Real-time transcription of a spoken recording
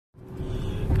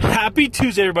Happy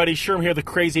Tuesday, everybody. Sherm here, the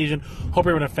Crazy Asian. Hope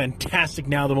you're having a fantastic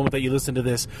now, the moment that you listen to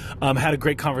this. Had a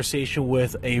great conversation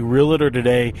with a realtor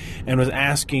today and was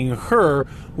asking her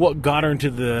what got her into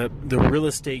the real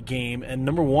estate game. And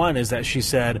number one is that she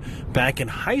said back in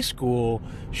high school,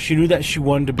 she knew that she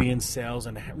wanted to be in sales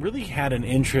and really had an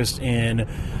interest in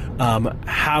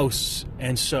house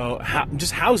and so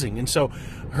just housing. And so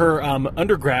her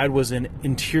undergrad was in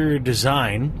interior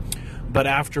design. But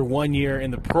after 1 year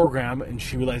in the program, and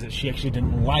she realized that she actually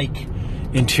didn't like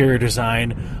interior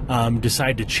design,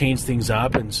 decided to change things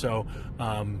up. And so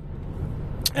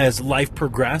as life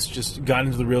progressed, just got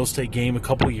into the real estate game a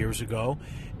couple of years ago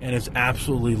and is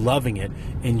absolutely loving it,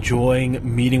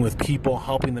 enjoying meeting with people,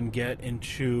 helping them get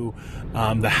into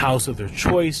the house of their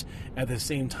choice. At the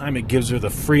same time, it gives her the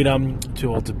freedom to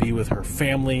be able to be with her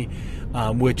family,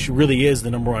 which really is the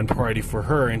number one priority for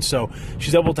her. And so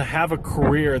she's able to have a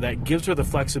career that gives her the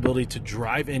flexibility to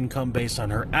drive income based on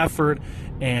her effort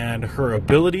and her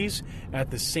abilities.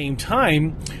 At the same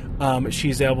time,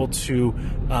 she's able to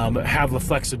have the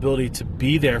flexibility to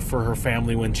be there for her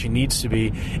family when she needs to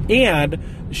be. And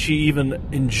she even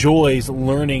enjoys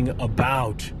learning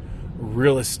about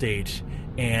real estate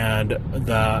and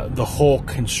the whole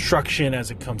construction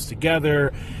as it comes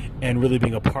together and really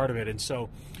being a part of it. And so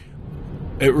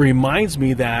it reminds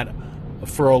me that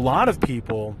for a lot of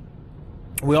people,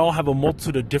 we all have a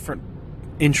multitude of different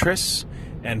interests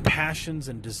and passions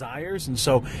and desires. And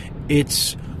so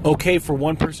it's okay for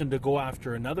one person to go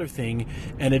after another thing,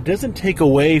 and it doesn't take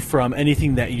away from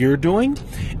anything that you're doing.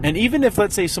 And even if,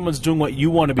 let's say, someone's doing what you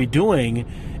want to be doing,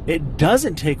 it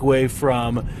doesn't take away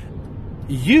from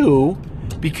you,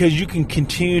 because you can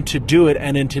continue to do it.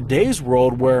 And in today's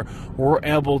world where we're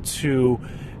able to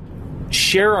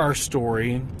share our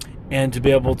story and to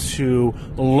be able to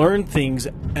learn things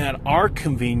at our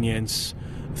convenience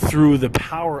through the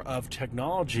power of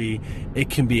technology, it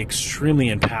can be extremely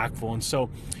impactful. And so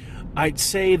I'd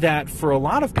say that for a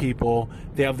lot of people,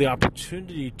 they have the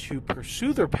opportunity to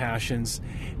pursue their passions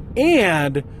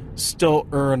and still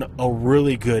earn a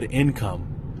really good income.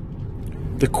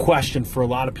 The question for a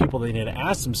lot of people they need to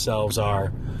ask themselves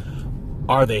are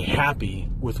they happy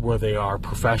with where they are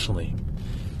professionally?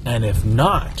 And if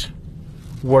not,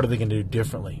 what are they going to do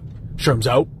differently? Sherm's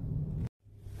out.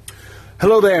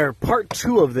 Hello there. Part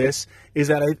two of this is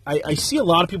that I see a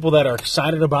lot of people that are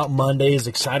excited about Mondays,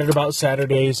 excited about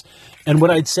Saturdays. And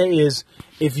what I'd say is,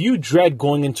 if you dread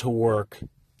going into work,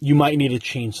 you might need to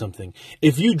change something.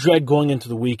 If you dread going into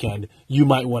the weekend, you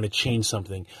might want to change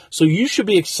something. So you should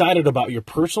be excited about your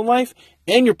personal life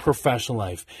and your professional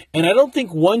life. And I don't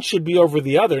think one should be over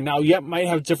the other. Now, you might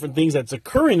have different things that's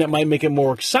occurring that might make it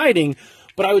more exciting,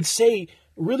 but I would say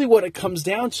really what it comes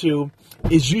down to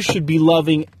is you should be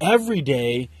loving every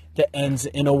day that ends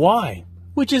in a Y,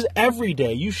 which is every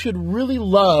day. You should really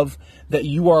love that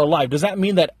you are alive. Does that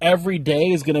mean that every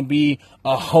day is going to be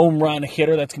a home run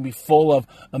hitter that's going to be full of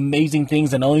amazing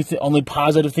things and only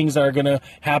positive things that are going to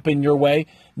happen your way?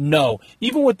 No.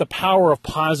 Even with the power of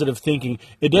positive thinking,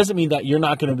 it doesn't mean that you're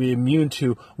not going to be immune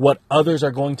to what others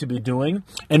are going to be doing,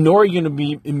 and nor are you going to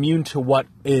be immune to what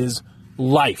is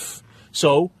life.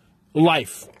 So,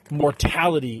 life,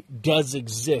 mortality does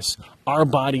exist. Our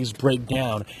bodies break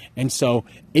down. And so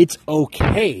it's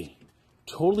okay,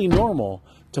 totally normal,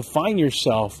 to find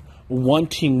yourself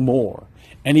wanting more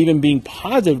and even being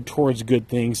positive towards good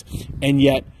things. And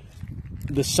yet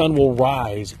the sun will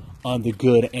rise on the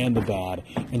good and the bad.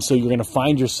 And so you're going to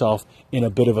find yourself in a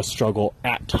bit of a struggle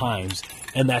at times.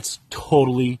 And that's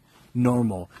totally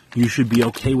normal. You should be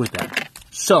okay with that.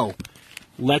 So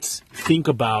let's think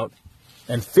about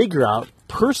and figure out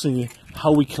personally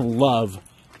how we can love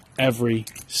every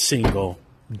single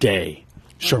day.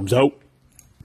 Sherm's out.